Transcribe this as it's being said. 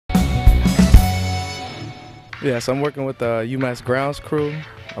Yeah, so I'm working with the UMass grounds crew.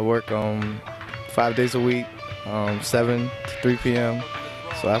 I work 5 days a week, 7 to 3 p.m.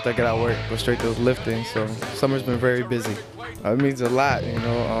 So after I get out of work, go straight to lifting. So summer's been very busy. It means a lot,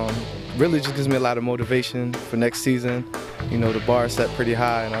 really just gives me a lot of motivation for next season. The bar is set pretty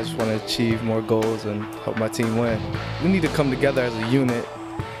high, and I just want to achieve more goals and help my team win. We need to come together as a unit,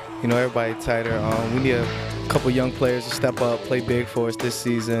 everybody tighter. We need a couple young players to step up, play big for us this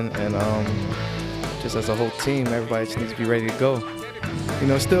season, and just as a whole team, everybody just needs to be ready to go.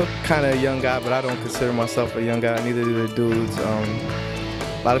 Still kind of a young guy, but I don't consider myself a young guy, neither do the dudes.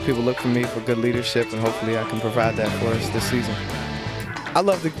 A lot of people look for me for good leadership, and hopefully I can provide that for us this season. I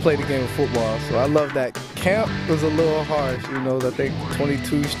love to play the game of football, so I love that. Camp was a little harsh, I think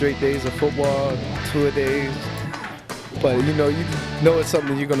 22 straight days of football, 2-a-days. But you know it's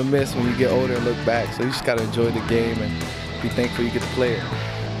something you're going to miss when you get older and look back, so you just got to enjoy the game and be thankful you get to play it.